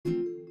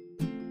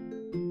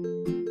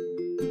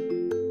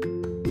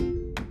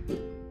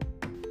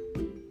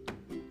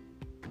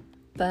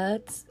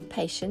Bird's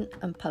Patient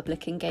and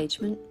Public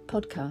Engagement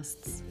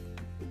podcasts.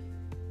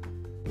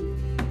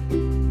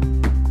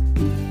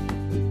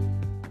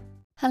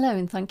 Hello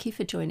and thank you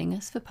for joining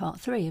us for part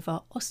 3 of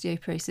our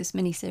osteoporosis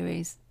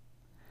mini-series.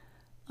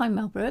 I'm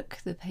Mel Brooke,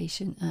 the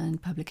Patient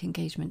and Public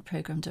Engagement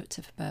Programme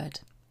Director for Bird.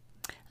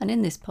 And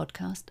in this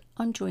podcast,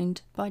 I'm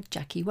joined by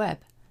Jackie Webb,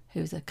 who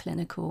is a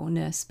clinical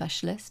nurse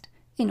specialist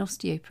in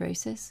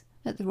osteoporosis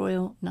at the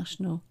Royal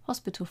National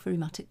Hospital for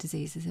Rheumatic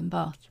Diseases in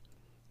Bath.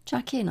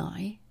 Jackie and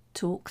I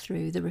talk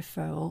through the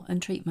referral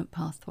and treatment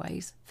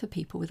pathways for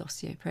people with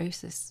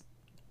osteoporosis.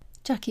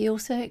 Jackie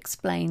also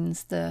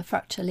explains the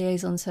fracture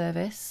liaison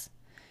service,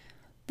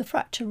 the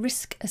fracture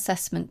risk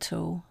assessment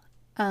tool,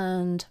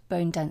 and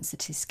bone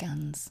density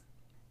scans.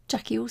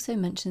 Jackie also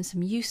mentions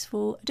some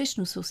useful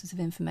additional sources of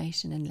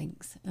information and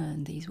links,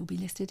 and these will be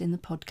listed in the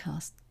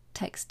podcast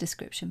text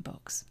description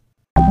box.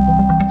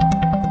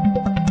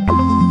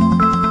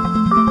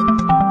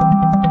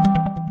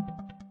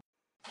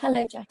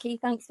 Hello Jackie,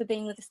 thanks for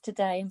being with us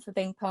today and for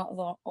being part of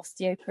our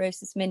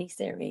osteoporosis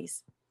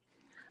mini-series.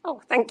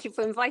 Oh, thank you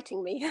for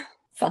inviting me.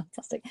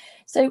 Fantastic.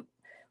 So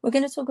we're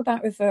going to talk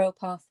about referral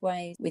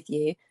pathways with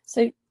you.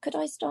 So could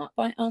I start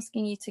by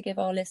asking you to give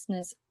our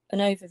listeners an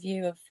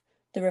overview of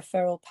the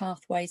referral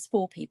pathways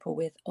for people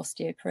with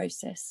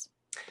osteoporosis?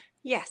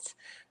 Yes.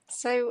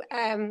 So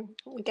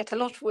we get a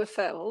lot of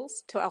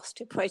referrals to our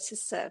osteoporosis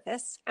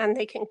service, and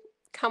they can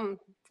come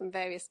from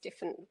various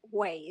different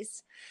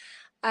ways.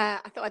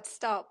 I thought I'd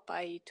start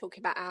by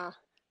talking about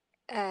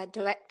our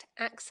direct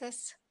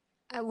access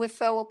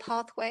referral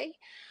pathway,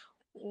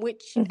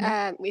 which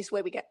is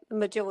where we get the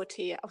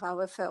majority of our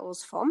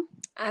referrals from.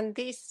 And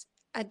these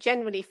are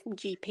generally from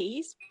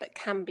GPs, but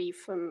can be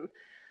from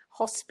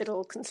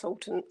hospital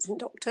consultants and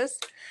doctors.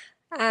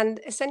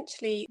 And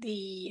essentially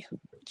the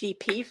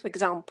GP, for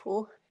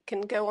example,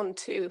 can go on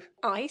to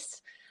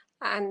ICE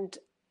and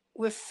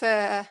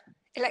refer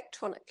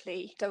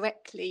electronically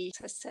directly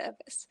to a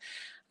service.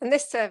 And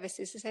this service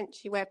is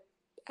essentially where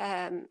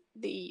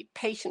the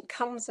patient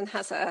comes and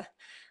has a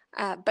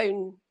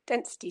bone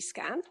density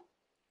scan,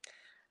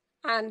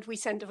 and we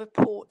send a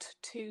report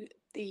to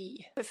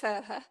the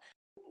referrer.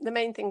 The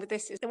main thing with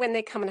this is that when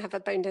they come and have a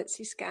bone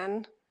density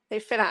scan, they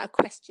fill out a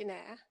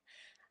questionnaire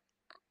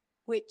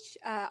which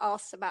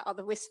asks about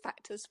other risk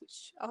factors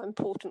which are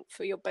important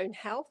for your bone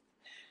health.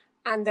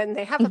 And then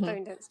they have a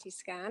bone density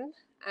scan,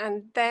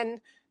 and then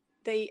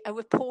a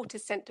report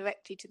is sent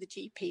directly to the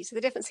GP. So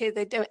the difference here,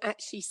 they don't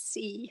actually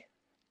see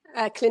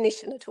a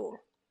clinician at all.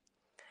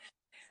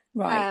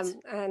 Right.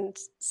 And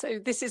so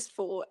this is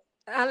for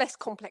our less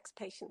complex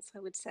patients,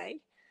 I would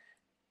say.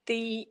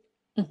 The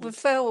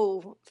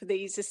referral for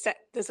these is set,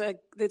 there's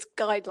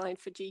guideline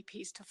for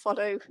GPs to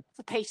follow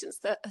for patients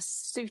that are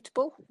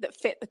suitable, that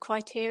fit the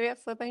criteria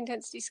for a bone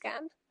density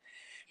scan.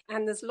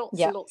 And there's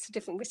lots and lots of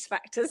different risk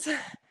factors.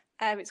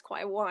 It's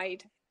quite a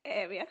wide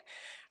area.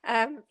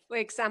 For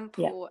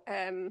example,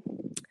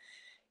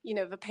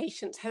 if a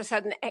patient has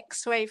had an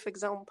X-ray, for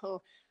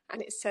example,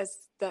 and it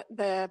says that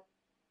their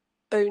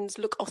bones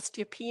look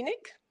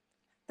osteopenic,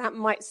 that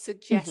might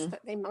suggest that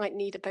they might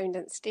need a bone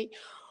density.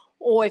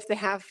 Or if they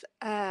have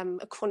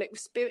a chronic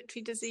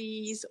respiratory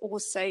disease, or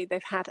say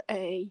they've had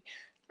they've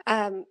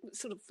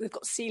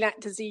got celiac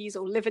disease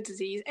or liver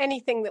disease,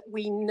 anything that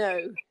we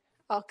know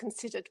are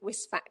considered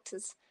risk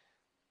factors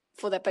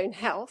for their bone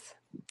health.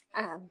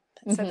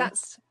 So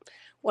that's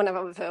one of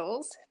our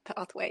referrals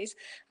pathways.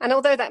 And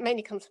although that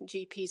mainly comes from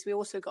GPs, we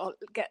also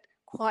get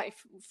quite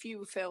a few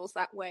referrals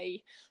that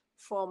way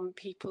from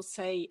people,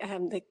 say,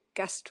 the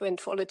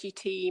gastroenterology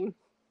team,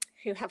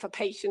 who have a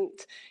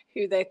patient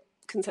who they're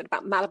concerned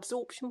about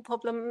malabsorption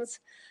problems.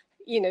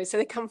 So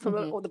they come from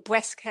or the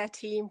breast care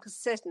team, because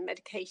certain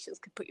medications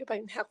could put your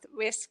bone health at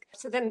risk.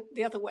 So then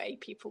the other way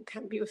people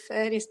can be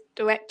referred is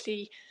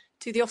directly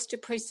to the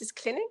osteoporosis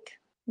clinic.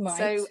 Right.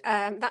 So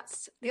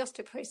that's the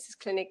osteoporosis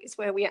clinic is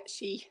where we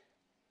actually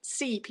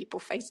see people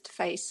face to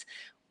face.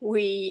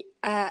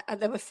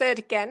 They're referred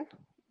again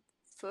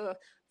for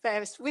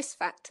various risk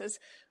factors,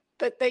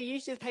 but they're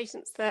usually the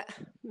patients that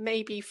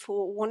maybe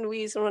for one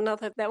reason or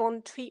another, they're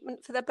on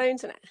treatment for their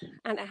bones and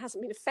it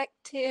hasn't been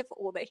effective,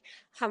 or they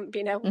haven't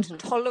been able to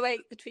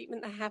tolerate the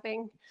treatment they're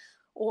having,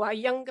 or are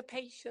younger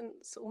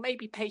patients, or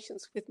maybe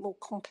patients with more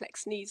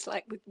complex needs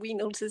like with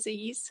renal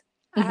disease.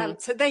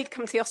 So they'd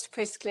come to the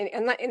osteoporosis clinic,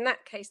 and in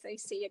that case, they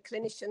see a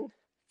clinician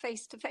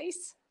face to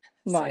face.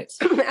 Right.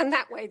 So, and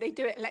that way they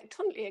do it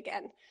electronically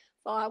again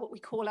via what we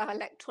call our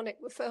electronic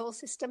referral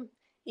system,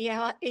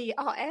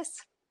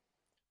 ERS.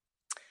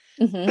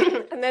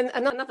 And then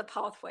another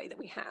pathway that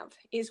we have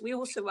is we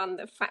also run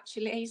the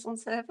fracture liaison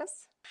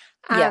service.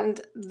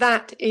 And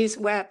that is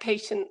where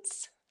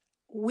patients,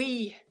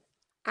 we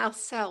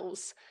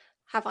ourselves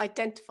have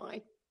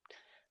identified,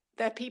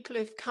 there are people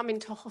who've come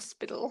into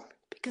hospital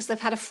because they've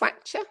had a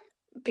fracture,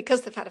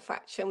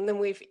 and then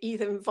we've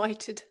either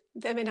invited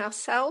them in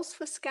ourselves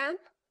for a scan,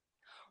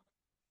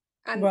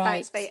 and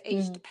that's very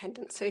age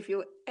dependent. So if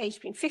you're aged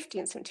between 50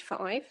 and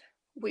 75,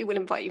 we will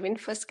invite you in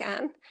for a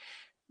scan.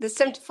 The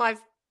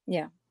 75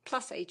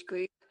 plus age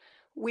group,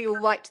 we will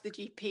write to the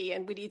GP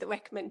and we'd either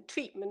recommend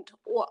treatment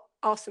or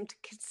ask them to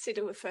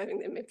consider referring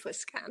them in for a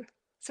scan.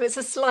 So it's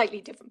a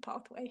slightly different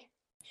pathway.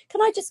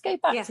 Can I just go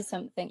back to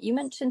something? You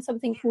mentioned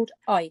something called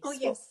ICE. Oh,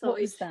 yes, what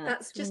was that?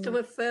 That's just a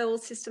referral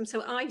system.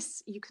 So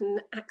ICE, you can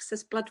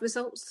access blood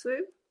results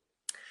through.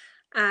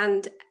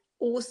 And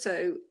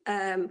also,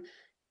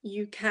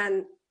 you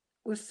can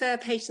refer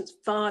patients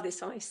via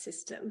this ICE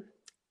system.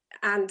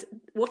 And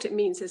what it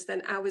means is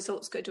then our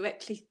results go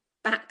directly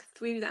back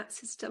through that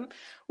system,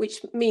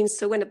 which means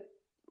so when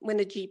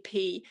a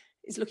GP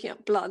is looking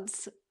at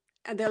bloods,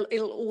 and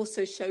it'll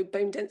also show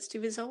bone density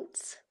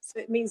results. So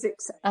it means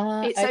it's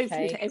open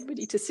to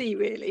everybody to see,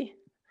 really,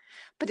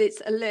 but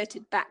it's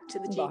alerted back to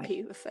the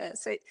GP who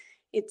refers. So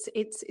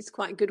it's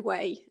quite a good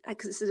way,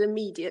 because it's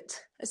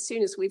immediate. As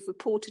soon as we've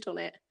reported on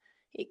it,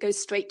 it goes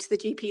straight to the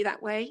GP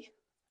that way.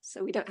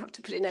 So we don't have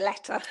to put in a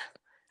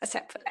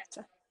separate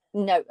letter.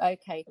 No,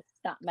 okay,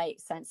 that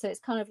makes sense. So it's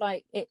kind of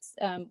like it's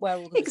where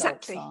all the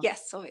results are.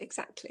 Yes, sorry,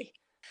 exactly.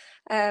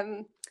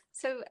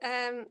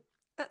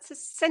 That's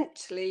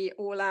essentially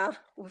all our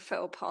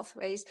referral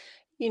pathways.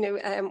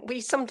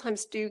 We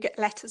sometimes do get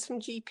letters from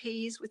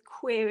GPs with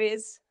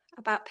queries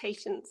about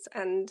patients,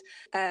 and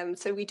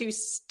so we do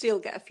still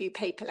get a few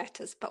paper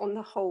letters, but on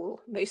the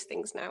whole, most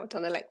things now are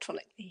done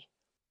electronically.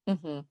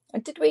 Mm-hmm.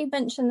 Did we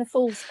mention the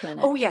Falls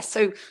Clinic? Oh yes,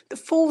 so the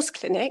Falls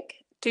Clinic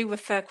do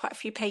refer quite a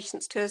few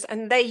patients to us,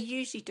 and they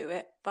usually do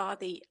it via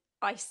the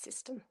ICE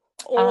system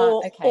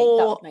or that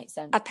would make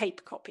sense. A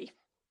paper copy,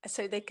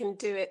 so they can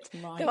do it.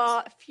 Right. There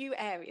are a few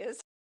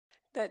areas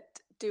that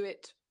do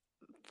it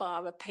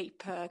via a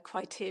paper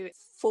criteria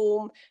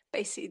form.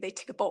 Basically, they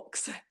tick a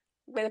box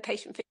when a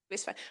patient fits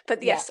this.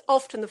 But yes,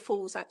 often the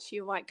Falls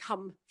actually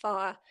come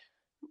via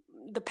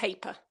the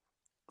paper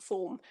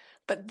form,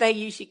 but they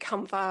usually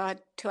come via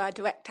to our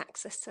direct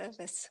access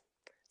service,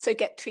 so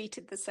get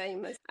treated the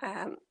same as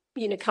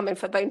coming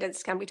for a bone density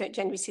scan. We don't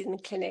generally see them in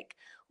clinic,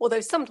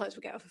 although sometimes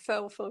we get a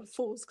referral from a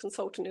Falls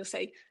consultant who'll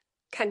say,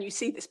 can you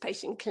see this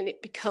patient in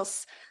clinic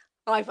because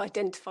I've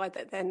identified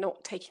that they're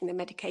not taking the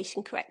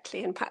medication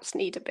correctly and perhaps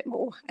need a bit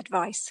more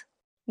advice.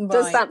 Right.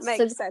 Does that make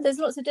sense? There's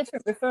lots of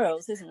different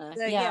referrals, isn't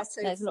there?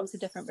 So there's lots of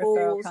different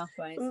referral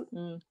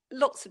pathways.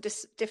 Lots of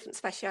different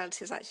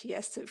specialities, actually,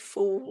 yes. So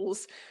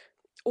Falls,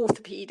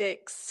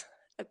 orthopedics,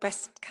 a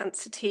breast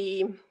cancer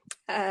team,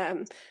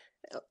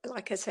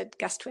 like I said,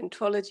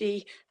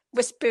 gastroenterology,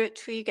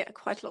 respiratory, you get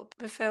quite a lot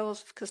of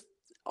referrals because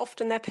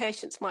often their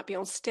patients might be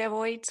on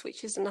steroids,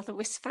 which is another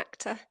risk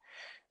factor.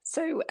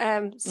 So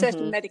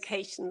certain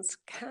medications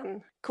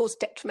can cause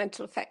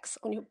detrimental effects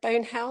on your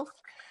bone health.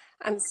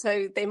 And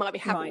so they might be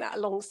having that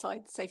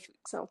alongside, say, for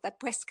example, their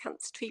breast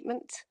cancer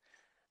treatment.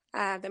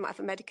 They might have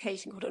a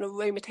medication called an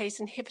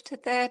aromatase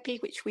inhibitor therapy,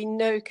 which we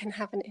know can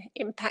have an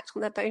impact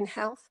on their bone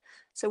health.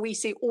 So we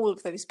see all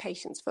of those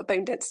patients for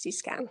bone density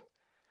scan.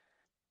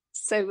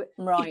 So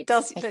it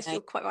does,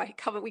 you're quite right,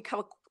 we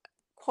cover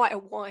quite a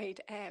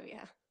wide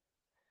area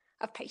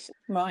of patients.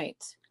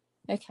 Right.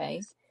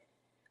 Okay.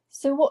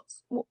 So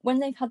when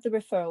they've had the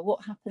referral,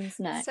 what happens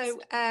next?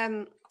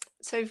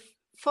 So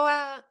for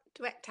our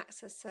direct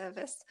access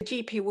service, the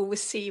GP will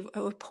receive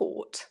a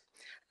report,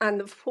 and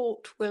the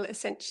report will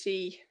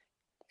essentially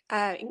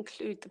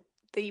include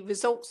the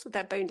results of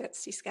their bone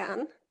density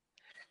scan.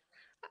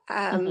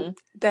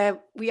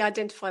 We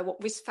identify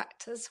what risk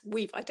factors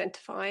we've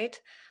identified,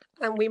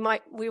 and we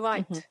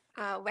write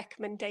our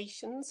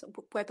recommendations of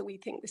whether we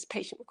think this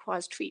patient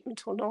requires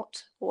treatment or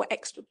not, or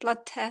extra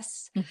blood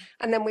tests,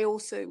 and then we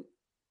also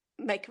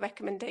make a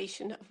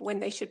recommendation of when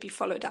they should be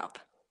followed up.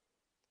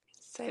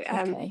 So like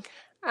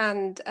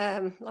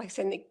I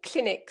said, in the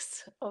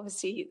clinics,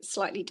 obviously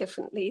slightly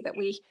differently, that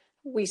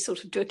we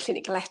sort of do a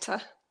clinic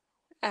letter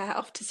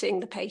after seeing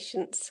the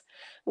patients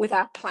with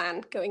our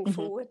plan going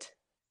forward.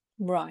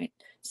 Right.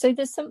 So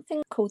there's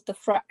something called the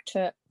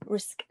fracture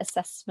risk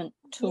assessment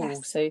tool.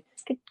 Yes. So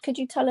could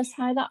you tell us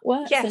how that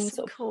works? Yes, and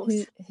sort of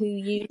course. Who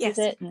uses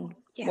it and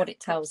what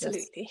it tells us?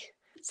 Absolutely.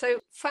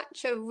 So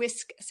fracture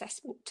risk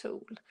assessment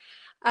tool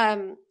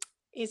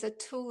is a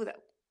tool that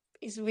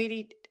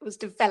was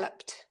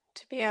developed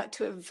to be able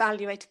to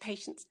evaluate a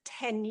patient's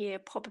 10-year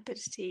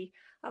probability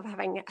of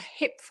having a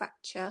hip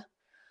fracture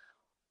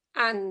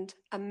and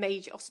a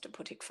major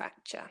osteoporotic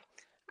fracture.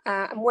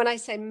 And when I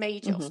say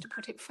major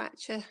osteoporotic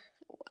fracture,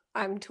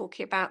 I'm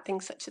talking about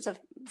things such as a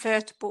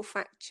vertebral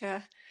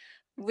fracture,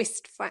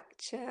 wrist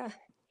fracture,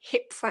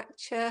 hip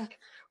fracture,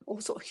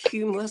 or sort of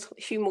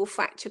humeral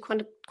fracture,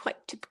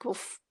 quite typical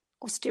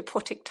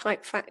osteoporotic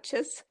type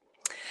fractures.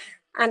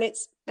 And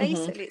it's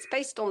basically it's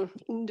based on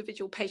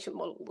individual patient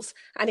models,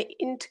 and it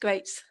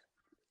integrates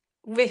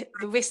the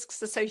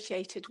risks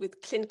associated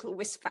with clinical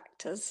risk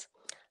factors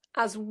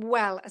as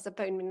well as a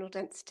bone mineral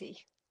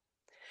density.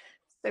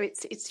 So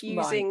it's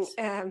using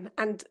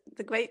and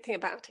the great thing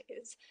about it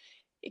is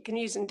it can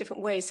use in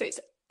different ways. So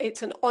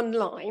it's an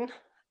online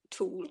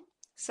tool.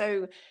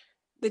 So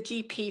the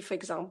GP, for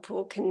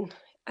example, can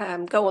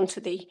go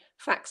onto the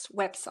FRAX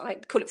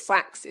website, call it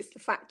FRAX, is the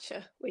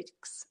fracture risk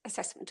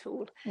assessment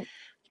tool.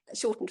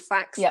 shortened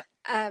FRACs. Yep.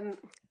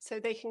 So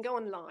they can go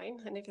online,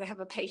 and if they have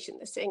a patient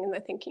they're seeing and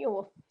they're thinking,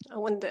 oh, I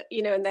wonder,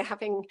 and they're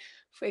having,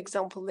 for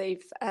example, they're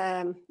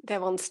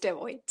on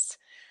steroids,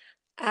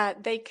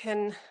 they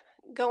can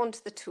go onto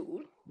the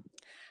tool,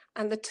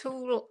 and the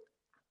tool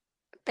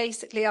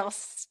basically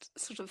asks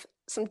sort of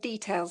some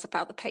details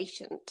about the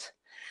patient.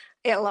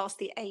 It'll ask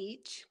the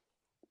age,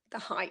 the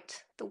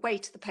height, the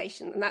weight of the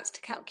patient, and that's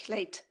to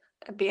calculate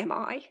a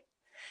BMI.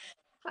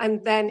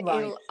 And then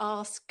it'll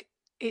ask,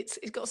 it's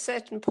got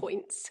certain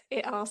points.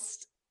 It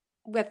asks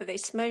whether they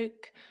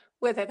smoke,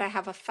 whether they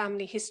have a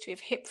family history of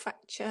hip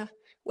fracture,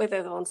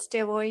 whether they're on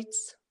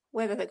steroids,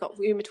 whether they've got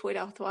rheumatoid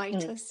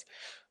arthritis,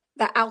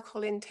 their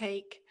alcohol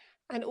intake,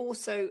 and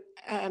also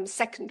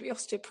secondary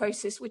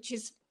osteoporosis, which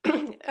is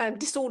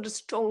disorders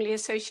strongly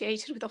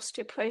associated with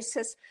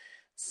osteoporosis,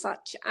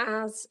 such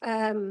as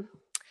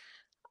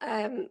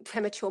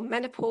premature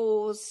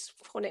menopause,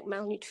 chronic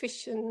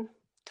malnutrition,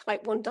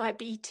 type 1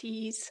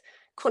 diabetes,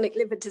 chronic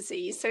liver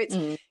disease. So it's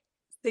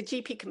the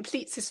GP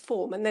completes this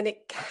form, and then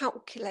it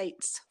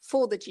calculates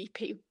for the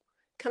GP,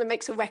 kind of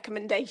makes a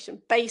recommendation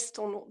based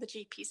on what the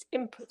GP's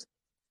input.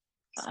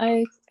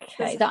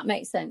 Okay, that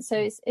makes sense.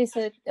 So it's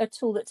a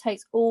tool that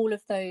takes all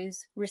of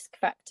those risk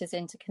factors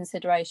into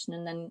consideration,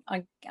 and then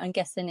I'm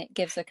guessing it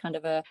gives a kind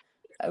of a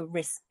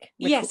risk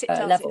yes, it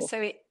does level.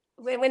 So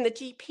when the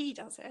GP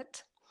does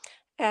it,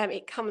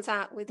 it comes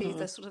out with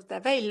either sort of they're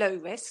very low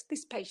risk.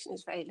 This patient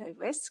is very low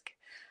risk,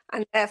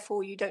 and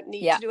therefore you don't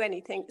need to do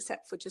anything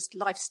except for just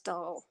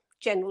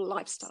general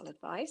lifestyle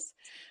advice.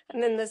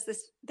 And then there's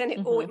this.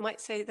 Then or it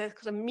might say they've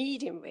got a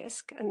medium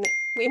risk, and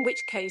in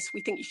which case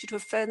we think you should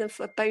refer them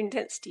for a bone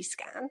density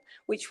scan,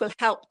 which will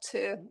help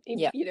to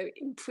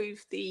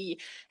improve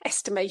the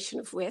estimation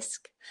of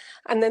risk.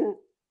 And then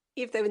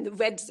if they're in the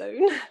red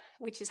zone,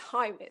 which is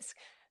high risk,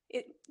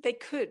 they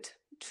could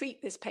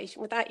treat this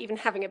patient without even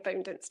having a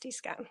bone density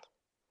scan.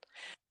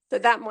 So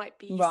that might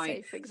be,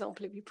 say, for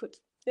example, if you put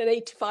an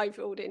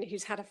 85-year-old in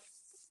who's had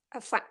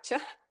a fracture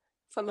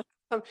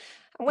and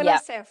when I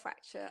say a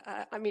fracture,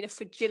 I mean a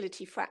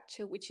fragility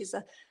fracture, which is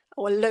a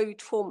low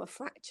trauma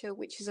fracture,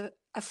 which is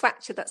a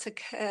fracture that's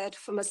occurred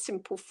from a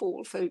simple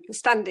fall, for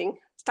standing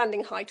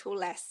height or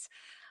less,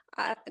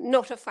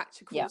 not a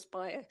fracture caused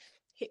by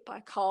hit by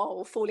a car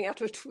or falling out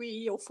of a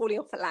tree or falling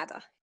off a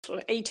ladder. Or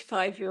an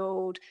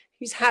 85-year-old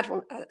who's had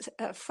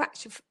a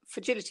fracture,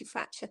 fragility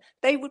fracture,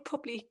 they would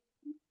probably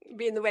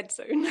be in the red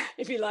zone,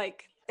 if you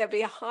like. They'll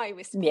be a high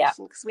risk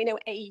patient, because we know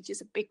age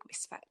is a big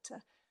risk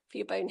factor for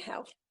your bone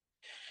health.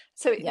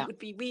 So it would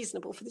be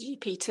reasonable for the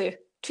GP to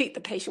treat the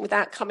patient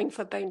without coming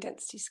for a bone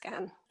density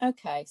scan.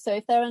 Okay, so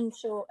if they're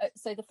unsure,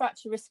 so the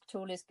fracture risk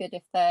tool is good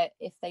if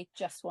they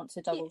just want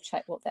to double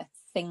check what they're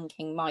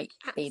thinking might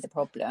be the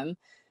problem.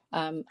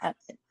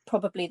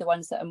 Probably the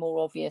ones that are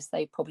more obvious,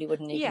 they probably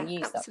wouldn't even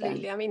use that.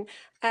 Absolutely. I mean,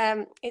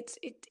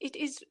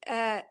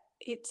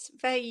 it's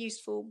very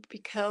useful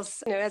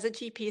because, as a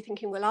GP, you're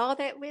thinking, well, are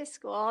they at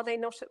risk or are they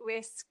not at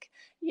risk?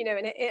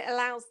 And it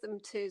allows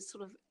them to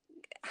sort of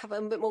have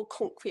a bit more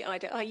concrete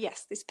idea. Oh,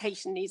 yes, this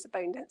patient needs a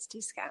bone density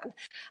scan.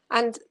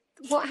 And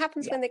what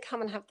happens when they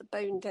come and have the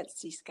bone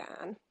density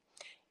scan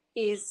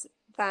is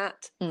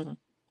that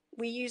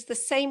we use the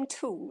same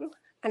tool,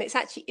 and it's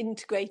actually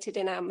integrated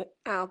in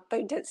our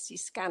bone density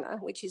scanner,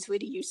 which is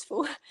really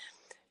useful.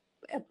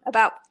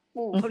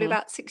 Probably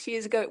about 6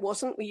 years ago it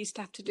wasn't. We used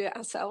to have to do it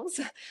ourselves,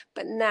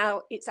 but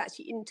now it's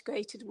actually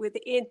integrated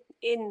within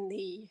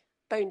the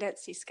bone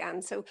density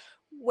scan. So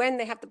when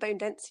they have the bone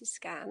density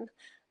scan,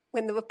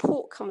 when the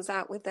report comes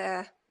out with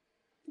their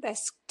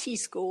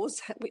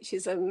T-scores, which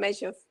is a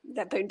measure of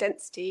their bone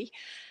density,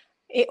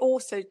 it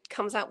also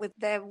comes out with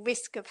their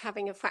risk of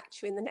having a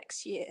fracture in the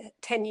next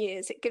 10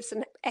 years. It gives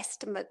an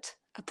estimate,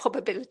 a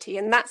probability,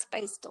 and that's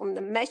based on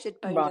the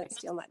measured bone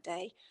density on that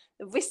day,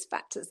 the risk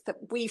factors that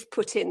we've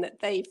put in, that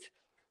they've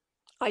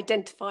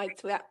identified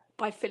throughout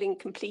by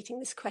completing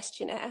this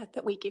questionnaire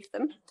that we give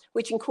them,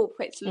 which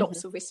incorporates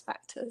lots of risk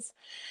factors.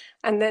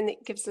 And then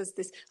it gives us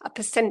a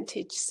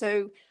percentage.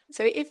 So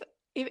if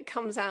it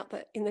comes out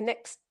that in the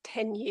next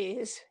 10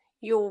 years,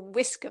 your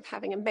risk of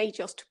having a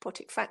major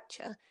osteoporotic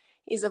fracture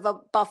is of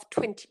above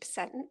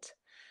 20%,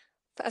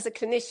 as a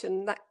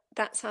clinician,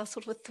 that's our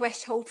sort of a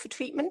threshold for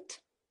treatment.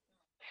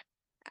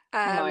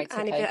 And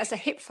if it has a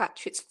hip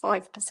fracture, it's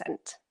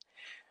 5%.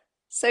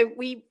 So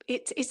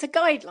it's a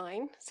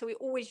guideline. So we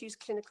always use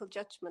clinical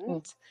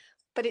judgment,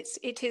 but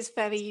it is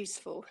very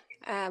useful.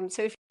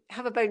 So if you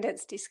have a bone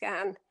density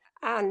scan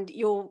and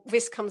your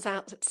risk comes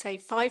out at, say,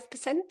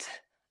 5%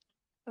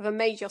 of a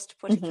major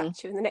osteoporotic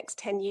fracture in the next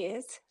 10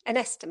 years, and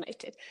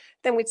estimated,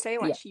 then we'd say,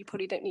 actually, you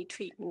probably don't need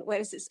treatment.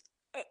 Whereas it's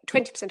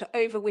 20% or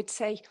over, we'd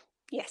say,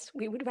 yes,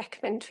 we would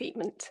recommend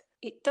treatment.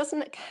 It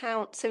doesn't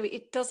account, so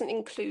it doesn't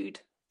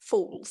include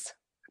falls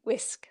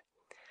risk.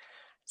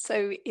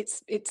 So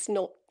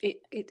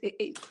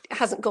it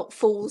hasn't got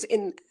falls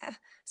in there.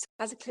 So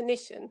as a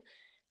clinician,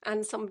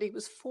 and somebody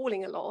was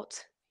falling a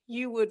lot,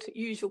 you would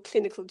use your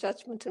clinical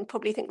judgment and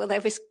probably think, well,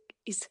 their risk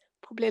is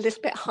probably a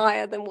little bit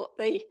higher than what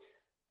the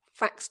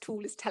FRACS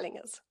tool is telling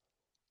us.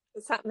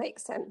 Does that make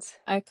sense?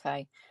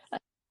 Okay.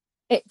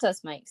 It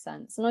does make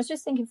sense. And I was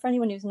just thinking, for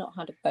anyone who's not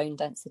had a bone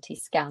density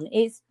scan,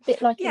 it's a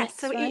bit like an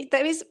X-ray. So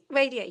there is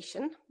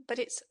radiation, but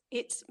it's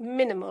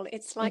minimal.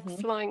 It's like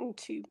flying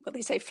to, well,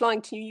 they say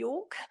flying to New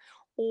York,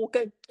 or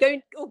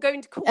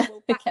going to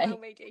Cornwall, background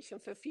radiation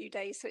for a few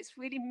days. So it's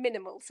really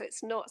minimal. So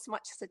it's not as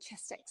much as a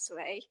chest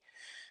X-ray.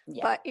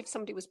 Yeah. But if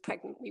somebody was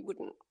pregnant, we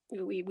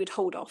would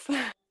hold off.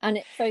 And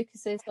it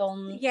focuses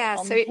on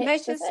so it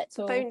measures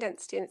bone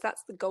density, and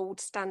that's the gold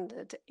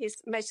standard. Is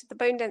measure the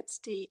bone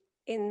density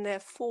in the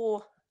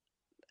 4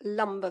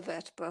 lumbar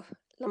vertebra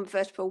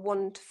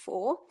 1 to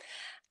 4,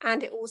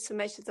 and it also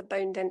measures the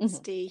bone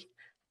density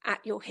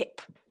at your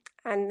hip.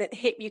 And at the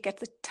hip, you get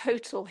the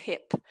total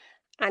hip,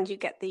 and you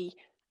get the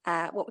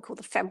what we call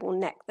the femoral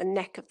neck, the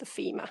neck of the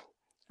femur.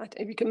 I don't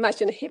know if you can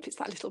imagine a hip. It's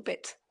that little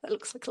bit that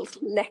looks like a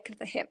little neck of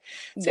the hip.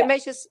 So it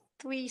measures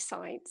 3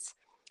 sides.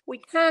 We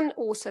can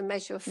also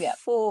measure a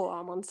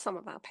forearm on some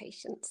of our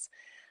patients,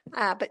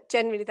 but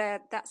generally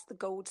that's the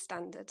gold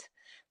standard.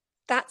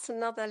 That's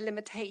another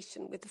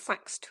limitation with the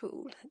FRAX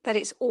tool, that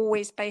it's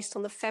always based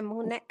on the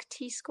femoral neck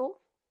T-score.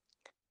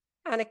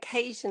 And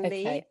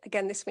occasionally,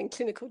 again, this is when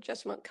clinical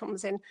judgment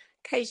comes in,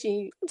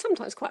 occasionally, and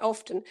sometimes quite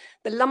often,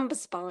 the lumbar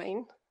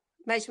spine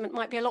measurement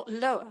might be a lot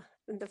lower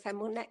than the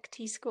femoral neck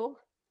T-score.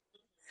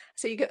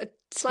 So you get a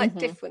slight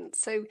difference.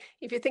 So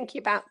if you're thinking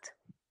about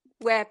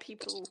where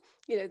people,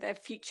 their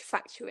future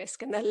fracture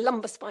risk and their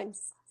lumbar spine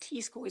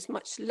T-score is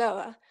much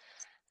lower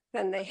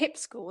than their hip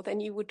score,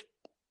 then you would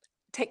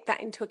take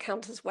that into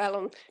account as well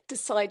on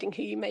deciding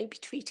who you may be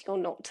treating or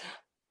not.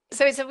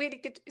 So it's a really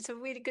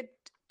good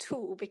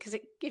tool because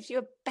it gives you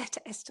a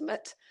better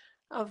estimate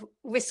of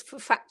risk for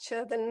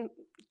fracture than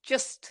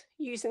just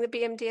using the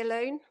BMD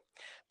alone.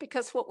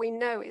 Because what we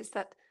know is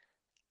that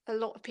a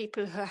lot of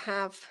people who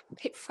have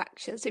hip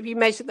fractures, if you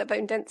measure their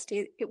bone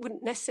density, it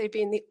wouldn't necessarily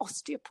be in the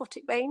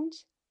osteoporotic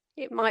range.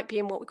 It might be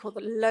in what we call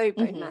the low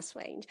bone mass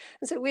range.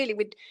 And so really,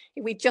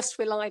 if we just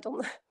relied on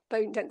the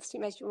bone density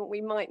measurement,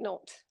 we might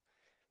not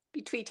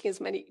be treating as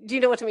many. Do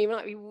you know what I mean? We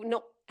might be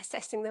not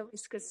assessing the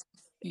risk as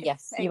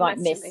you might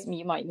miss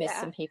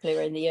some people who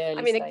are in the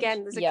early stage.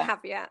 Again, there's a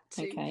caveat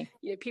to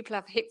people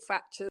have hip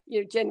fractures.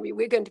 Generally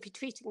we're going to be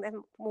treating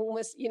them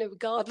almost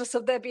regardless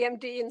of their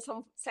BMD in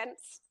some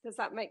sense. Does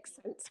that make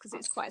sense? Because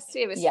it's quite a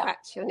serious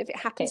fracture, and if it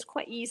happens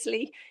quite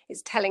easily,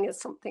 it's telling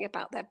us something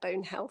about their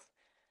bone health.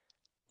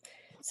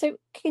 So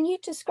can you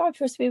describe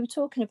for us, we were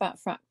talking about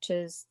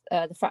fractures,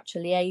 the fracture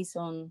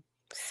liaison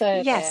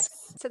service. Yes,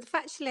 so the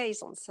fracture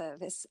liaison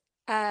service,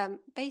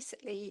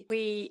 basically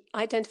we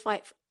identify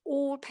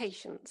all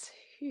patients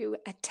who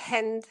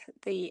attend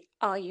the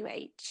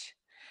RUH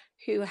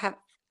who have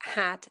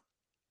had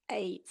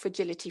a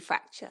fragility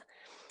fracture.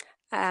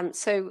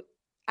 So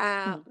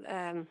our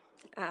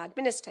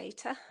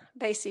administrator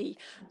basically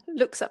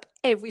looks up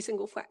every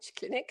single fracture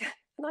clinic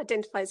and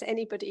identifies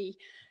anybody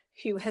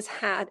who has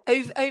had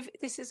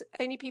this is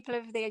only people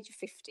over the age of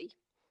 50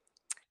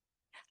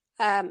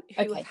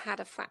 who have had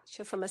a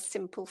fracture from a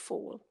simple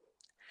fall.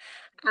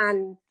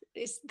 And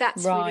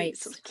that's really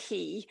sort of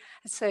key.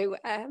 So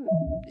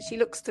she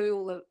looks through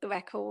all the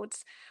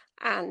records,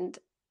 and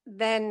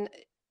then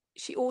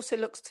she also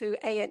looks through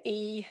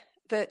A&E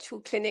virtual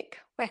clinic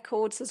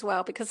records as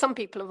well, because some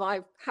people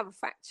have a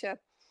fracture,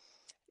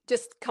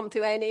 just come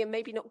through A&E and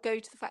maybe not go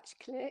to the fracture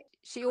clinic.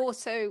 She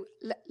also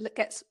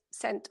gets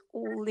sent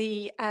all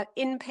the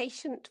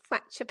inpatient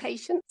fracture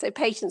patients, so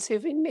patients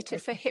who've been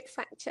admitted for hip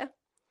fracture.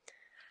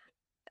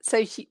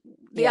 So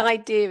the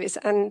idea is,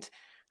 and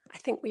I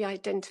think we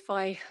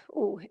identify,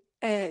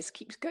 it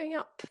keeps going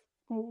up,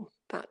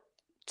 about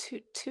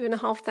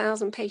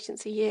 2,500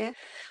 patients a year.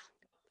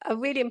 A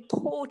really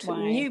important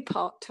new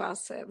part to our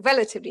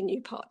relatively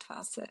new part to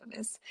our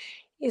service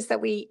is that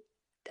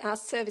our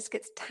service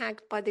gets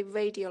tagged by the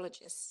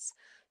radiologists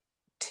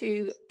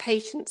to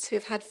patients who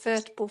have had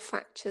vertebral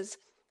fractures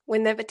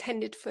when they've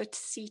attended for a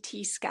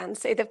CT scan.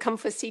 Say they've come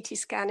for a CT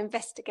scan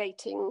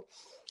investigating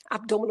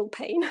abdominal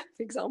pain,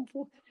 for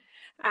example.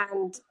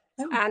 And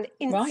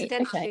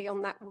incidentally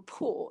on that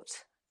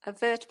report, a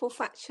vertebral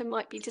fracture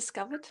might be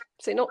discovered.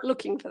 So not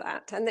looking for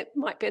that, and it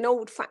might be an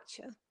old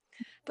fracture.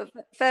 But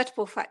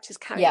vertebral fractures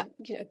carry a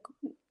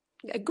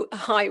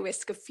high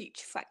risk of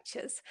future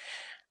fractures.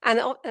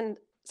 And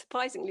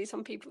surprisingly,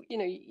 some people,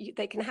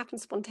 they can happen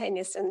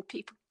spontaneous, and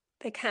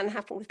they can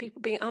happen with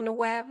people being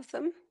unaware of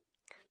them.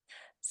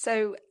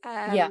 So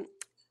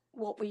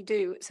what we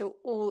do,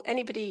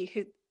 anybody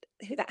who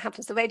that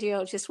happens, the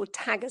radiologist will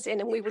tag us in,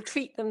 and we will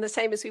treat them the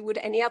same as we would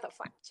any other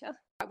fracture.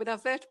 With our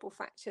vertebral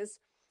fractures,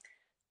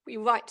 we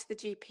write to the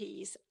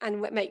GPs and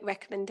make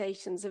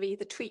recommendations of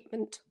either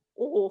treatment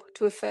or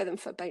to refer them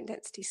for a bone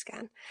density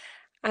scan.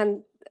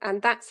 And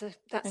that's a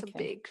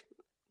big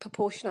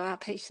proportion of our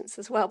patients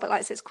as well. But like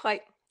I said, it's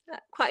quite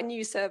a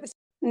new service.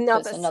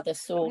 Another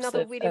source,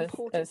 another really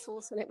important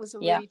source, and it was a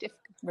really difficult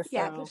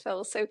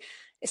referral. So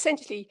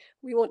essentially,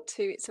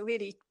 it's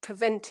really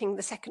preventing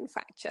the second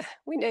fracture.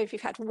 We know if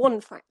you've had one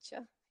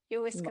fracture,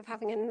 your risk of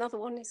having another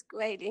one is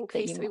greatly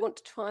increased. So we want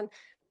to try and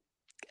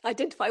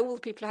identify all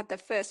the people who had their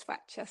first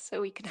fracture,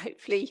 so we can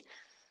hopefully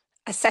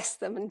assess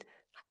them, and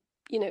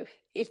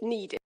if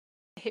needed,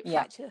 hip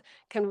fracture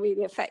can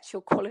really affect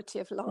your quality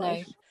of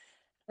life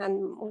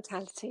and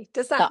mortality.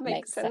 Does that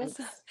make sense?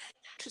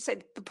 To say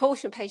the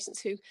proportion of patients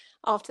who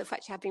after the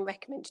fracture have been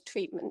recommended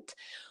treatment,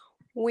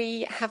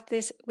 we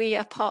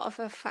are part of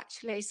a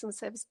fracture liaison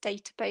service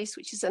database,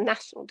 which is a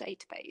national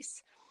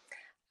database.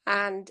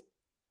 And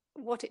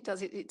what it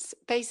does, it's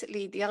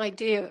basically, the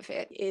idea of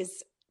it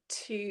is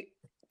to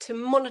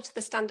monitor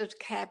the standard of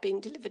care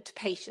being delivered to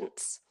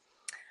patients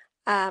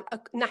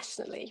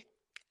nationally,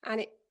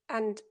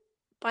 and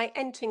by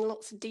entering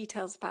lots of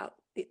details about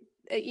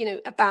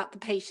the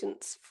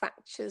patient's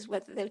fractures,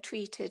 whether they were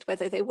treated,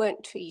 whether they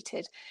weren't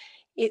treated,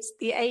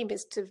 the aim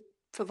is to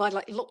provide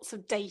lots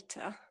of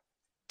data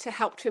to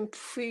help to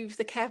improve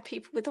the care of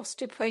people with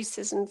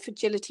osteoporosis and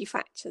fragility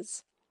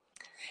fractures.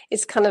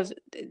 It's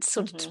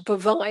sort of to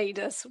provide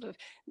a sort of,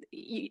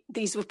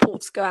 these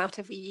reports go out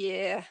every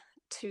year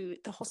to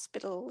the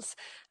hospitals,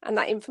 and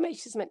that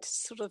information is meant to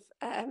sort of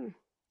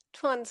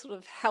try and sort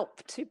of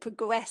help to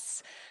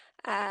progress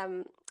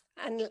and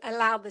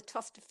allow the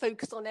trust to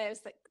focus on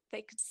areas that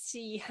they could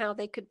see how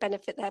they could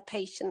benefit their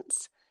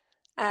patients.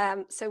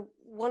 So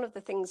one of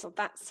the things of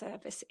that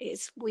service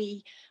is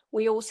we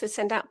also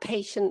send out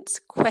patients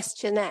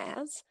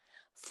questionnaires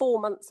 4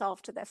 months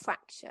after their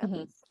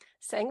fracture,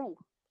 saying,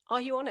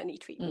 are you on any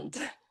treatment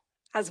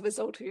as a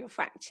result of your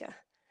fracture?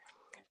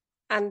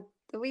 And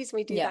the reason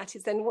we do that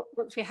is then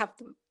once we have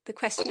the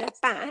questionnaire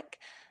back,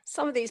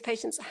 some of these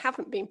patients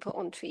haven't been put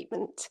on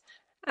treatment,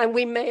 and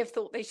we may have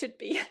thought they should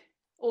be,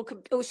 or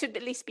should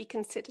at least be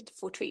considered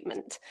for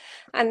treatment.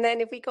 And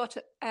then if we got,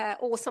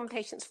 or some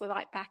patients will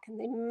write back and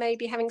they may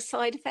be having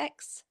side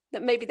effects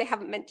that maybe they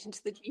haven't mentioned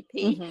to the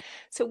GP.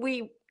 So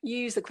we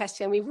use the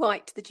question, we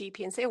write to the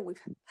GP and say,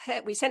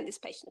 we sent this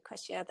patient a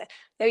questionnaire.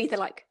 They're either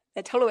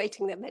they're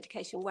tolerating their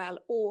medication well,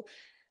 or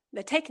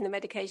they're taking the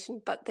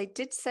medication, but they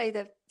did say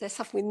that they're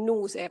suffering with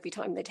nausea every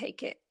time they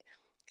take it.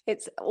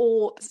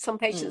 Or some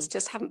patients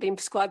just haven't been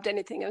prescribed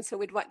anything. And so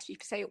we'd write to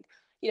GP, say,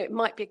 it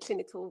might be a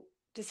clinical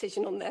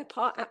decision on their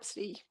part,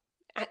 absolutely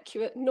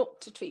accurate not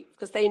to treat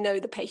because they know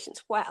the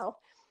patients well.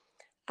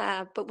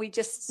 But we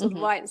just sort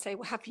of write and say,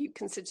 well, have you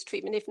considered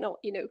treatment? If not,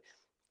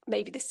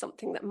 maybe there's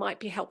something that might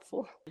be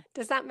helpful.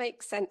 Does that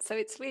make sense? So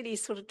it's really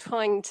sort of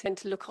trying to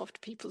look after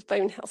people's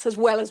bone health as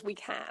well as we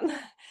can.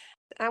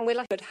 And we're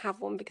lucky to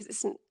have one because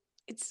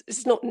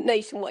it's not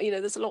nationwide.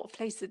 There's a lot of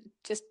places that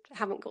just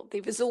haven't got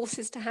the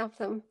resources to have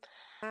them.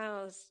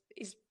 Ours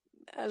is,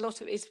 a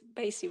lot of it is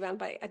basically run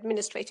by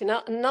administrating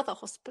another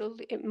hospital.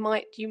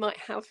 You might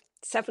have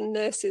 7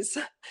 nurses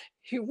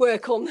who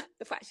work on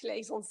the fracture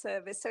liaison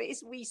service. So it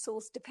is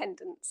resource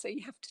dependent. So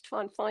you have to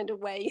try and find a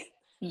way.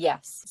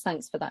 Yes,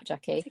 thanks for that,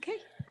 Jackie. Okay.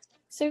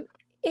 So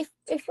if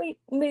we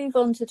move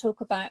on to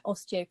talk about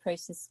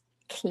osteoporosis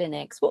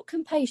clinics, what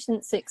can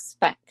patients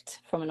expect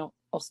from an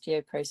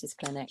osteoporosis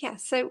clinic? Yeah,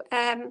 so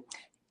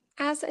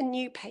as a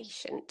new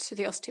patient to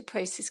the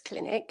osteoporosis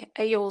clinic,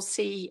 you'll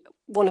see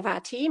one of our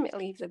team.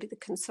 It'll either be the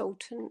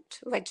consultant,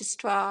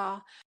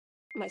 registrar,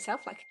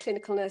 myself, like a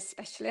clinical nurse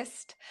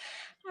specialist,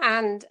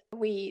 and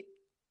we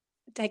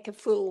take a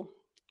full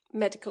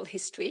medical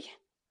history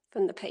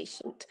from the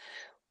patient,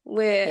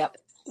 where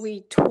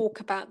we talk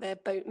about their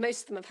bone.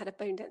 Most of them have had a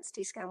bone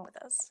density scan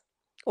with us,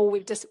 or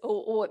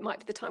or it might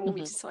be the time when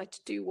we decide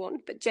to do one,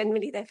 but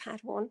generally they've had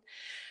one.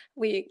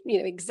 We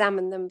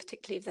examine them,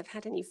 particularly if they've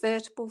had any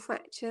vertebral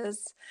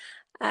fractures.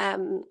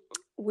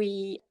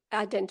 We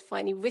identify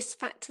any risk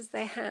factors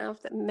they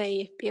have that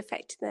may be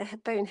affecting their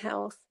bone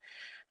health,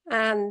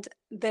 and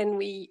then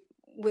we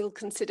will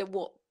consider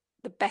what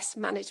the best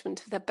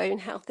management of their bone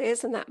health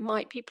is, and that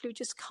might be people who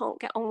just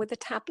can't get on with the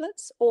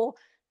tablets, or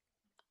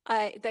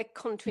they're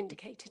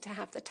contraindicated to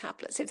have the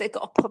tablets. If they've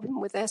got a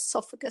problem with their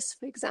esophagus,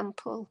 for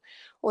example,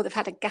 or they've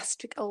had a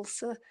gastric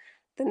ulcer,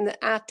 then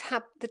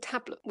the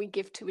tablet we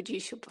give to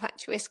reduce your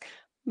fracture risk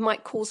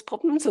might cause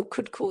problems or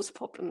could cause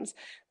problems.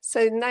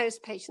 So in those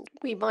patients,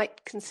 we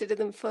might consider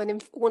them for an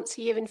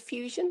once-a-year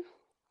infusion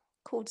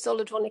called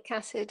zoledronic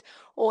acid,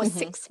 or a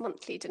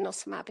 6-monthly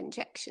denosumab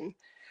injection.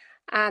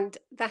 And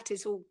that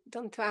is all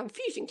done through our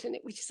infusion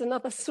clinic, which is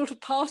another sort of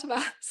part of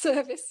our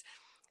service.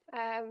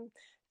 And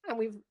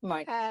we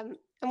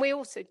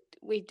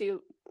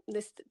do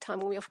this time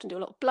when we often do a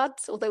lot of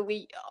bloods, although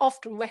we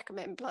often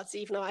recommend bloods,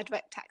 even our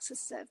direct access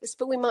service,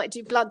 but we might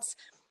do bloods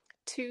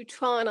to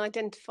try and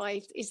identify,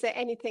 is there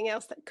anything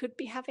else that could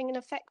be having an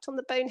effect on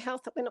the bone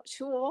health that we're not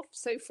sure of?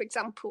 So for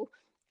example,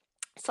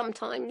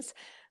 sometimes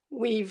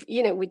we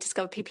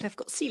discover people have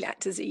got celiac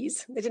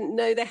disease. They didn't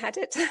know they had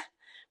it,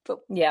 but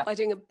by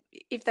doing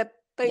if their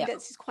bone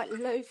density is quite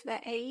low for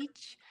their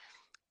age,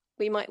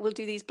 we'll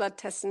do these blood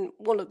tests, and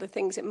one of the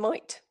things it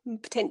might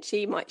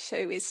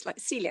show is like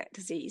celiac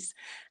disease,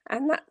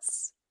 and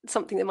that's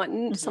something that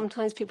might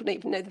sometimes people don't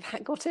even know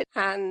they've got it,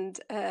 and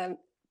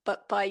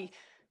but by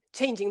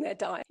changing their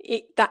diet,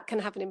 that can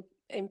have an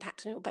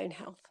impact on your bone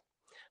health.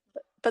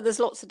 But there's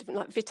lots of different,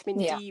 like vitamin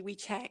D, we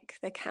check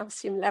their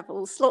calcium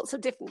levels, lots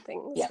of different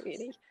things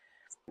really.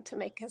 to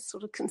make a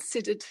sort of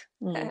considered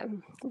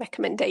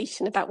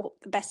recommendation about what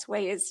the best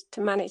way is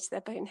to manage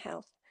their bone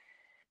health.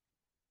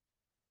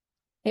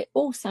 It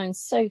all sounds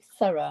so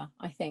thorough,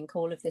 I think,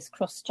 all of this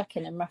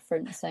cross-checking and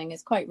referencing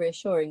is quite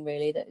reassuring,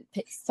 really, that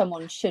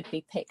someone should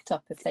be picked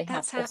up if they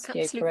have osteoporosis. That's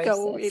our absolute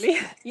goal, really.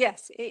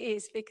 Yes, it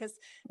is, because,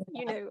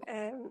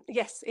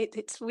 yes,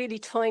 it's really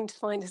trying to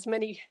find as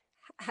many,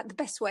 the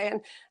best way.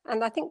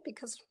 And I think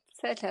because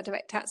certainly our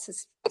direct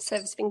access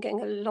service has been going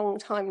a long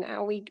time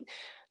now, we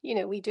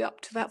do up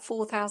to about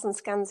 4,000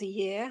 scans a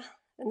year,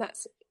 and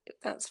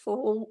that's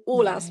for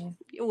all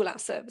our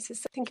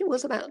services. I think it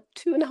was about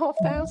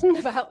 2,500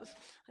 about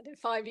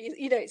 5 years.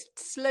 It's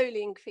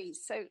slowly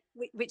increased, so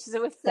which is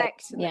a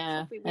reflection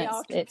that we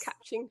are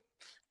catching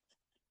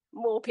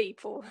more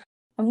people.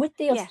 And with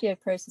the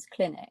osteoporosis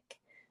clinic,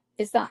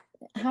 is that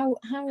how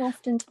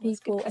often do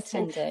people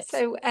attend it?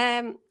 So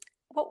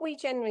what we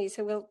generally,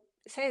 we'll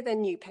say they're a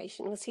new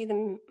patient, we'll see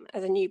them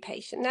as a new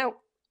patient. Now,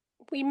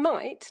 we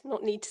might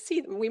not need to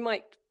see them. We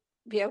might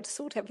be able to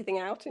sort everything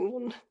out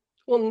in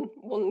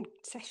one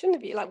session,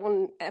 if you like,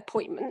 one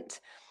appointment,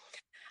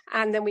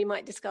 and then we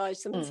might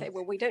disguise them and say,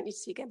 well, we don't need to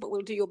see you again, but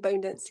we'll do your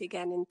bone density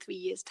again in 3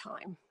 years'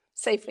 time,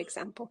 say, for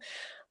example.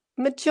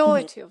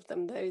 Majority of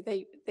them, though,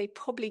 they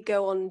probably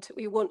go on to,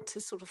 we want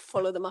to sort of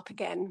follow them up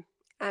again,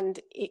 and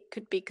it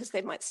could be because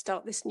they might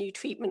start this new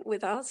treatment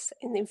with us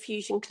in the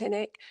infusion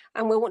clinic,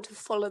 and we'll want to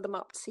follow them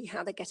up to see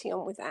how they're getting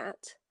on with that.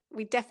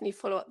 We definitely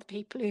follow up the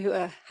people who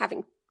are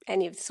having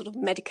any of the sort of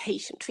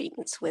medication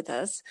treatments with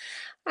us,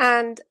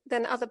 and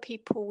then other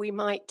people we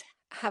might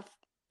have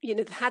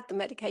had the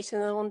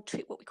medication and are on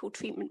what we call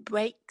treatment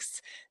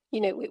breaks.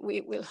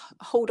 We'll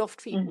hold off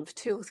treatment for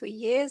 2 or 3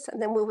 years,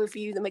 and then we'll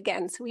review them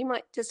again, so we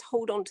might just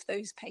hold on to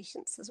those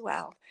patients as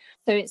well.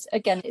 So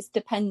it's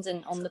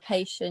dependent on the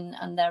patient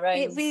and their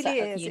own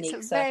set of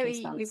unique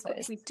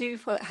circumstances. We do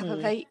have a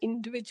very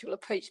individual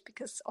approach,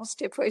 because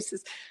osteoporosis,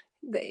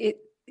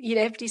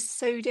 everybody's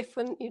so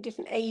different,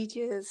 different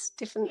ages,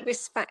 different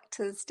risk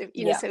factors,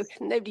 so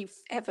nobody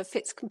ever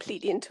fits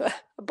completely into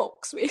a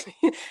box, really,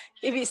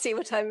 if you see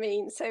what I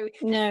mean. So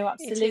no,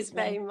 absolutely, it is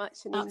very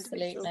much an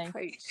individual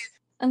approach.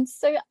 And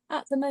so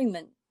at the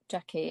moment,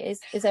 Jackie,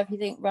 is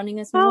everything running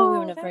as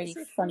normal? We're in a really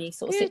funny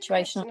sort of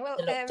situation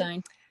after the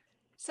lockdown.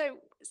 So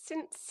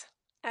since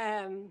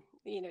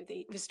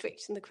the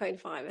restriction, the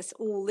coronavirus,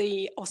 all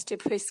the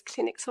osteoporosis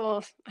clinics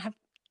have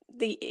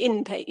the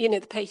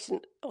the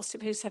patient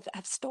osteoporosis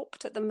have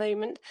stopped at the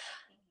moment,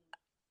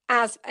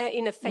 as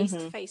in a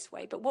face-to-face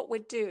way. But what we're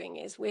doing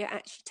is we're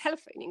actually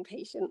telephoning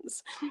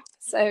patients,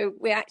 so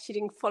we're actually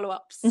doing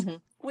follow-ups,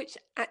 which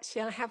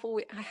actually I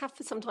have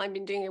for some time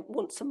been doing a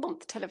once a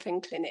month telephone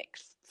clinic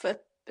for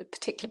a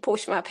particular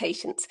portion of our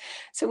patients.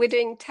 So we're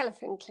doing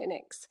telephone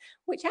clinics,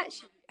 which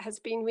actually has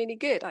been really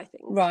good, I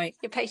think. Right.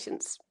 Your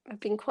patients have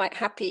been quite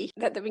happy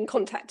that they've been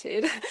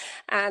contacted,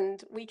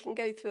 and we can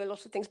go through a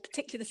lot of things,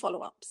 particularly the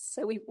follow-ups.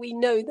 So we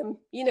know them,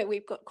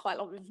 we've got quite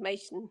a lot of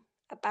information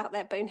about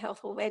their bone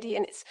health already,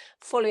 and it's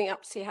following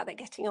up to see how they're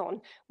getting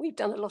on. We've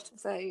done a lot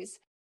of those.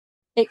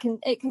 It can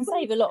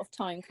save a lot of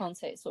time, can't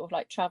it? Sort of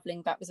like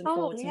travelling backwards and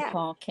forwards and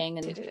parking.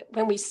 And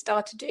when we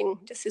started doing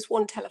just this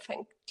one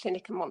telephone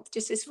clinic a month,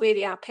 just as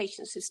really our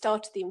patients who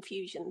started the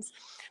infusions,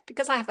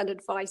 because I have an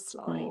advice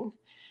line,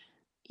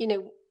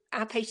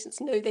 our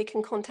patients know they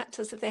can contact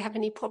us if they have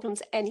any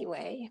problems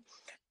anyway.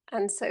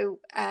 And so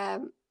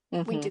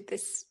we did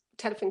this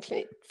telephone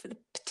clinic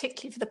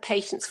particularly for the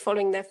patients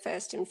following their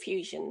first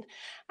infusion,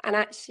 and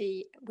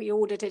actually we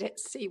ordered it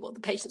to see what the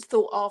patients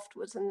thought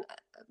afterwards, and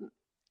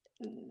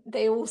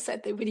they all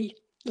said they really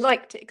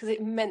liked it, because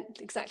it meant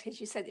exactly as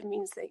you said. It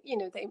means that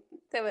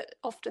they were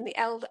often the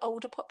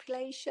older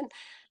population,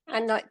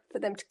 and like for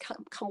them to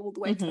come all the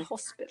way to the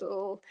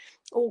hospital,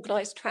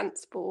 organised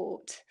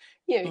transport,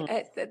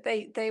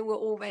 they were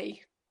all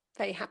very,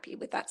 very happy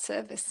with that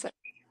service. So,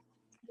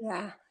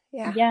 yeah,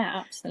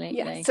 absolutely.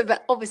 Yeah. So,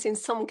 but obviously in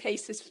some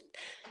cases,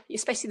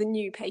 especially the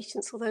new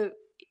patients, although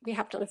we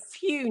have done a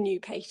few new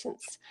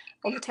patients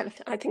on the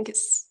telephone, I think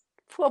it's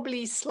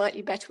probably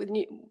slightly better with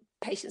new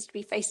patients to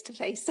be face to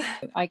face.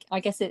 I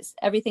guess it's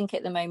everything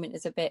at the moment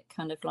is a bit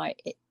kind of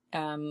like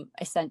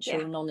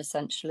essential,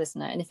 non-essential,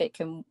 isn't it? And if it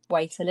can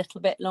wait a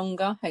little bit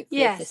longer,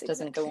 hopefully, if this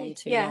doesn't go on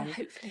too long. Yeah,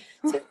 hopefully.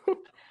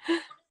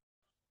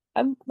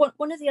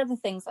 One of the other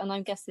things, and I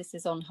guess this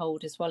is on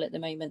hold as well at the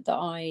moment, that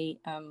I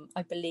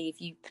believe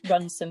you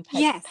run some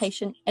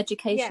patient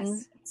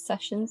education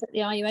sessions at the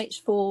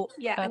IUH for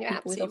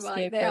people with osteoporosis.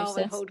 Right. They are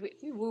on hold.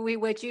 We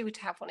were due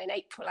to have one in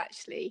April,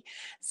 actually.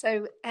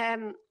 So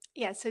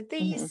so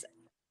these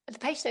the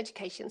patient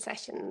education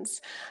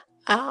sessions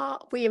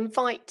we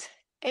invite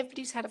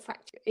everybody who's had a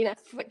fracture,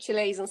 fracture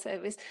liaison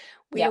service.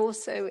 We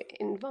also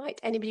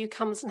invite anybody who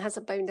comes and has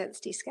a bone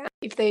density scan,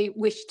 if they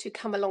wish to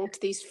come along to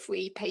these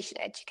free patient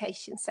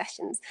education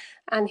sessions.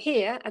 And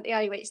here at the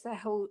IUH, they're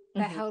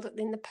held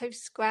in the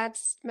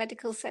Postgrads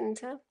Medical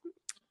Centre,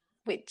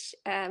 which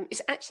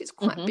is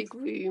quite a big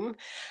room,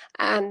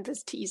 and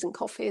there's teas and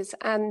coffees,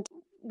 and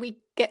we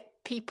get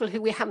people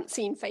who we haven't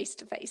seen face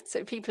to face.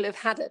 So people who've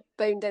had a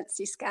bone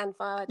density scan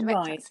via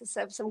direct access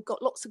service and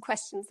got lots of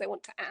questions they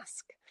want to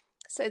ask.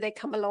 So they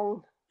come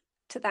along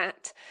to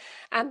that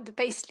and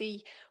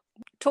basically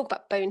talk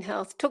about bone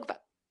health, talk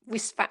about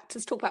risk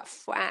factors, talk about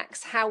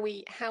FRAX, how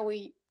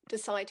we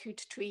decide who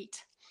to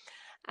treat.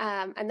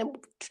 And then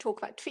to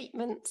talk about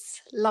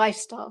treatments,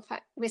 lifestyle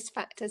risk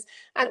factors,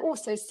 and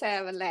also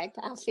Sarah Legg,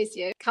 our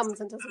physio, comes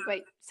and does a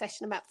great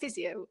session about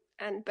physio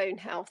and bone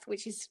health,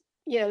 which is,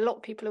 a lot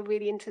of people are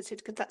really interested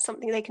because that's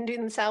something they can do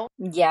themselves.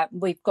 Yeah,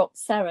 we've got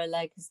Sarah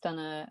Legg has done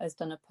a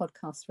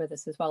podcast with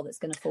us as well that's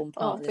going to form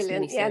part of this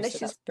mini-series. Yeah, so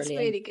that's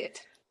brilliant. It's really good.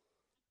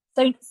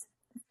 So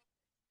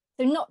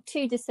not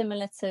too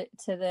dissimilar to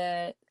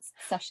the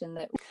session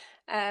that.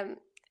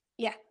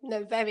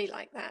 Very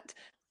like that.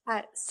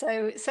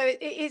 So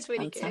it is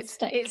really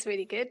Fantastic. Good. It's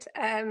really good.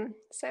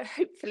 So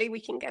hopefully we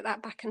can get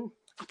that back and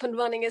up and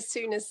running as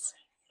soon.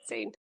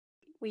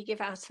 We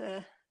give out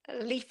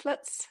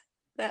leaflets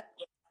that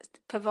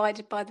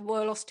provided by the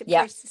Royal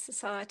Osteoporosis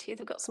Society.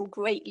 They've got some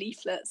great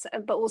leaflets,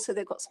 but also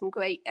they've got some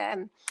great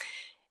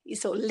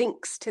sort of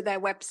links to their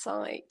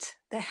website,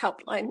 their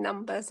helpline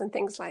numbers and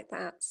things like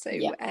that. So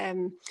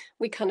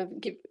we kind of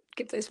give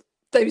those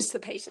to the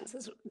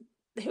patients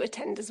who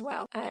attend as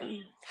well,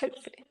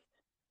 hopefully.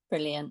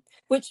 Brilliant.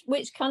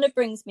 Which kind of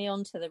brings me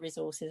on to the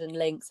resources and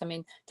links. I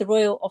mean, the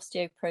Royal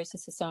Osteoporosis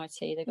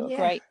Society, they've got a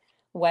great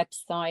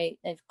website.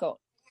 They've got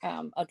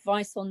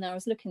advice on there. I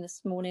was looking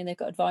this morning, they've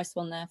got advice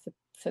on there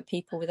for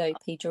people with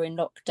OP during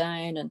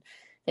lockdown, and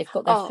they've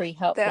got their free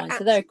helpline.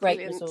 So they're a great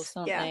resource,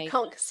 aren't they? I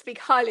can't speak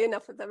highly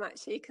enough of them,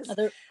 actually, because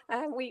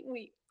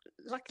we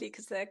luckily,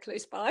 because they're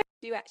close by,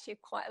 do actually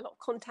have quite a lot of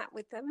contact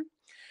with them.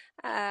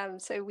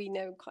 So we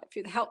know quite a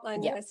few of the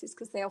helpline nurses,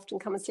 because they often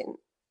come and sit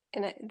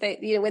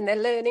when they're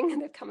learning,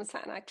 and they've come and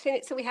sat in our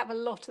clinic. So we have a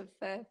lot of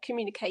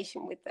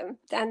communication with them,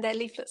 and their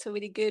leaflets are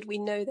really good. We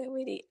know they're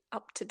really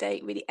up to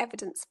date, really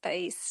evidence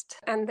based,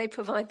 and they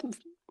provide them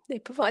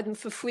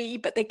for free,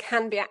 but they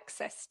can be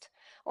accessed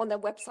on their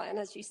website. And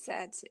as you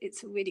said,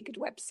 it's a really good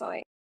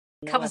website.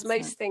 It covers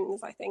most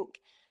things, I think,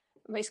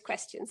 most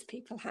questions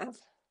people have.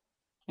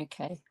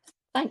 Okay,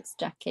 thanks,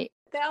 Jackie.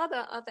 There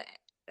are other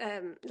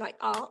like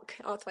ARC,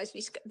 Arthritis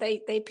Research,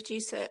 they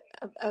produce a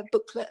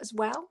booklet as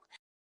well.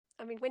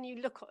 I mean, when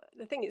you look,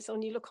 the thing is,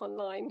 when you look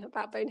online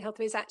about bone health,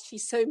 there's actually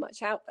so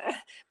much out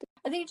there.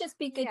 I think it'd just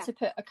be good to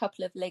put a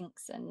couple of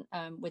links and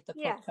with the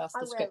podcast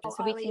description,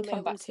 so we can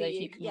come back to those.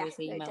 You can always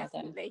email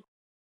them.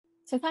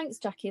 So thanks,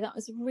 Jackie. That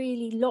was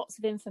really lots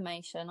of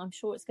information. I'm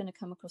sure it's going to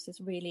come across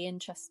as really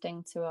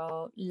interesting to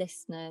our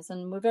listeners,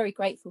 and we're very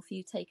grateful for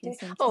you taking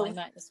some time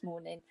out this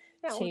morning.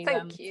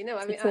 Thank you. No,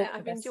 I mean,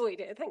 I've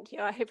enjoyed it. Thank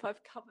you. I hope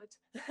I've covered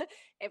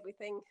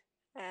everything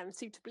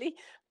suitably,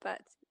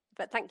 but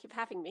thank you for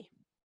having me.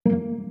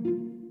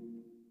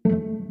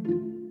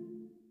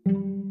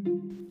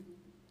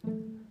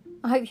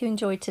 I hope you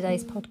enjoyed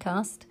today's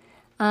podcast,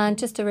 and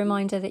just a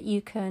reminder that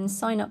you can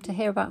sign up to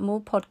hear about more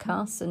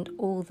podcasts and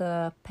all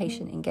the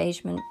patient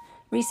engagement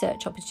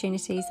research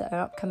opportunities that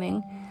are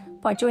upcoming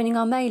by joining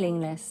our mailing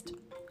list.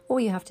 All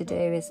you have to do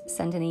is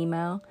send an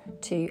email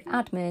to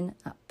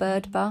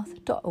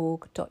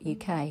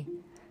admin@birdbath.org.uk.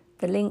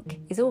 The link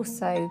is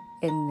also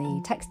in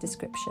the text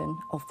description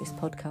of this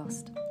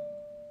podcast.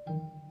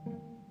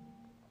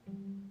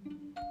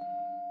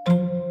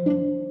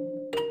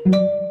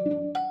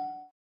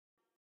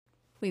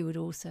 We would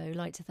also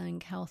like to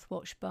thank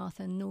Healthwatch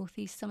Bath and North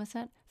East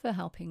Somerset for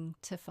helping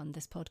to fund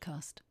this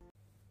podcast.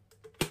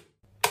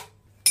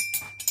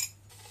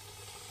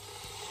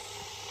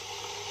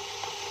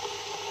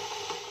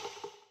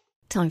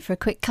 Time for a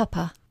quick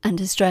cuppa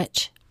and a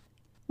stretch.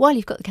 While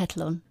you've got the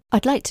kettle on,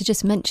 I'd like to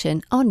just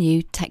mention our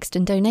new text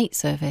and donate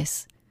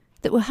service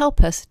that will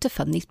help us to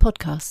fund these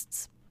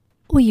podcasts.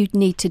 All you'd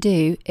need to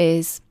do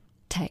is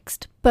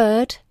text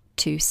BIRD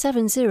to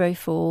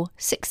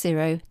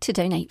 70460 to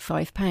donate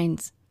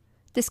 £5.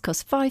 This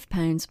costs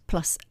 £5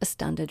 plus a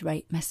standard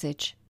rate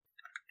message.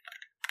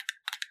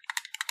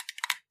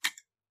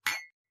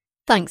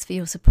 Thanks for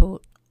your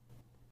support.